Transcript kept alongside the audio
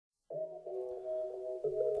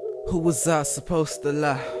Who was I supposed to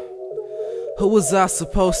love? Who was I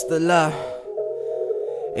supposed to love?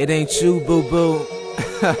 It ain't you, boo-boo.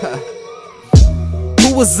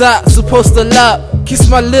 Who was I supposed to love? Kiss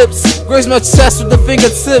my lips, graze my chest with the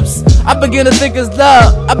fingertips. I begin to think it's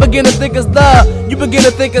love, I begin to think it's love. You begin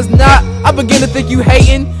to think it's not, I begin to think you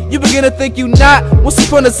hating. You begin to think you not. Once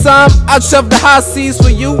upon a time, I traveled the high seas for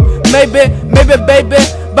you. Maybe, baby.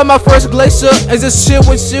 But my first glacier is just chill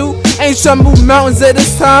with you. Ain't tryna move mountains at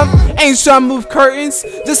this time. Ain't tryna move curtains.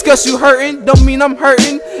 Just cause you hurting, don't mean I'm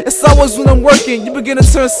hurting. It's always when I'm working, you begin to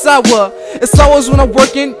turn sour. It's always when I'm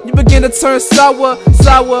working, you begin to turn sour.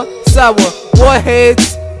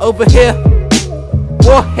 Warheads over here.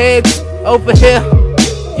 Warheads over here.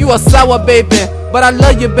 You are sour, baby, but I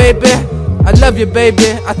love you, baby. I love you,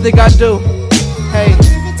 baby. I think I do. Hey.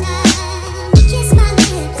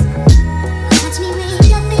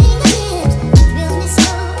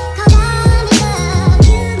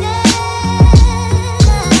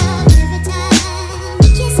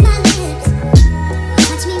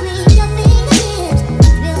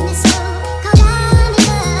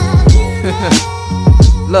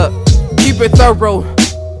 Look, keep it thorough.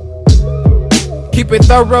 Keep it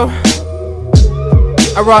thorough.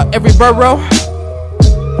 I rock every borough.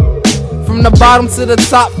 From the bottom to the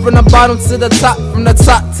top, from the bottom to the top, from the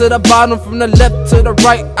top to the bottom, from the left to the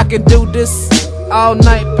right. I can do this all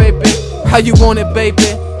night, baby. How you want it,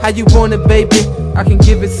 baby? How you want it, baby? I can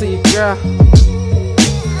give it to you, girl.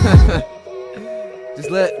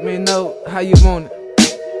 Just let me know how you want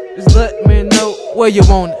it. Just let me know where you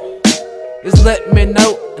want it. Just let me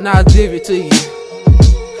know and I'll give it to you.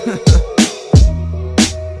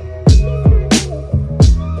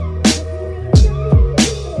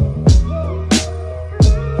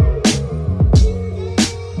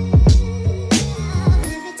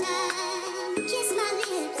 Every time you kiss my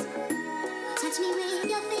lips, touch me with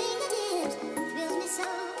your fingertips, thrills me so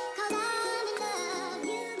cold.